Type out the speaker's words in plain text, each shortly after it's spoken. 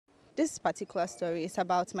This particular story is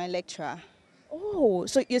about my lecturer. Oh,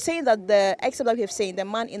 so you're saying that the excerpt that we have seen, the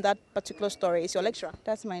man in that particular story is your lecturer?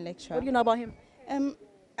 That's my lecturer. What do you know about him?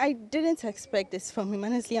 I didn't expect this from him.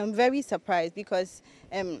 Honestly, I'm very surprised because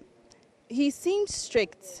he seems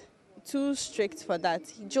strict, too strict for that.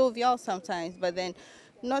 Jovial sometimes, but then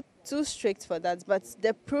not too strict for that. But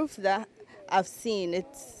the proof that I've seen,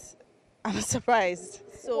 I'm surprised.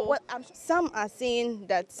 So some are saying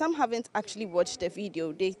that some haven't actually watched the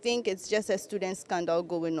video. They think it's just a student scandal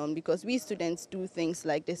going on because we students do things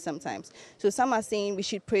like this sometimes. So some are saying we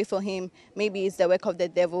should pray for him. Maybe it's the work of the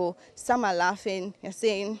devil. Some are laughing. They're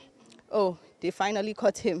saying, oh, they finally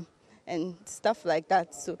caught him and stuff like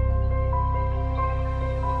that. So.